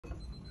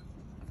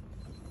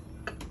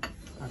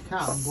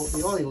can, but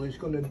the oil is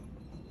going to...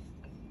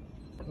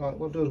 Right,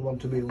 what does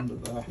want to be under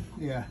there?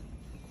 Yeah.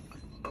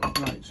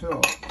 Right,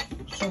 so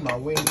somehow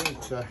we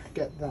need to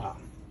get that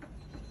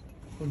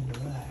under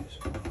there.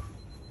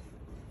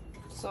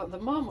 So at the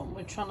moment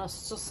we're trying to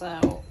suss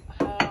out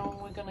how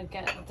we're going to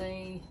get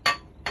the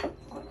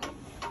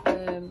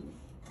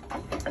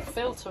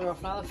filter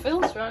off. Now the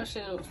filter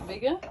actually looks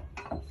bigger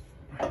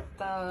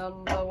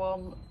than the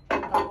one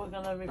that we're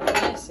going to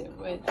replace it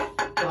with.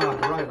 Ah,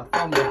 right, I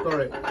found it, got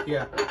it,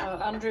 yeah.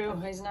 Andrew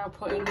is now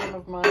putting one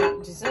of my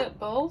dessert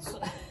bowls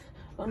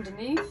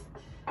underneath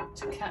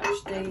to catch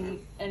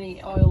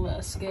any oil that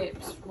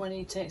escapes when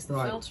he takes the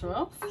filter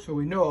off. So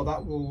we know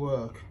that will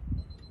work.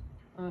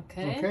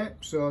 Okay. Okay,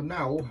 so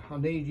now I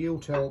need you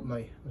to help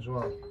me as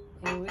well.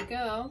 Here we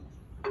go.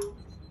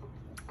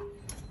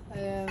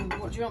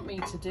 What do you want me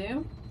to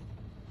do?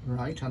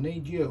 Right, I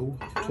need you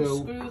to...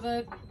 Unscrew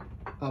the...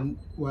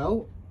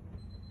 well,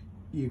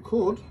 you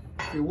could,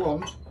 if you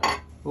want,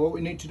 but what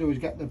we need to do is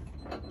get the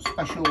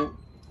special...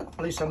 At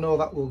least I know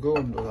that will go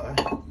under there.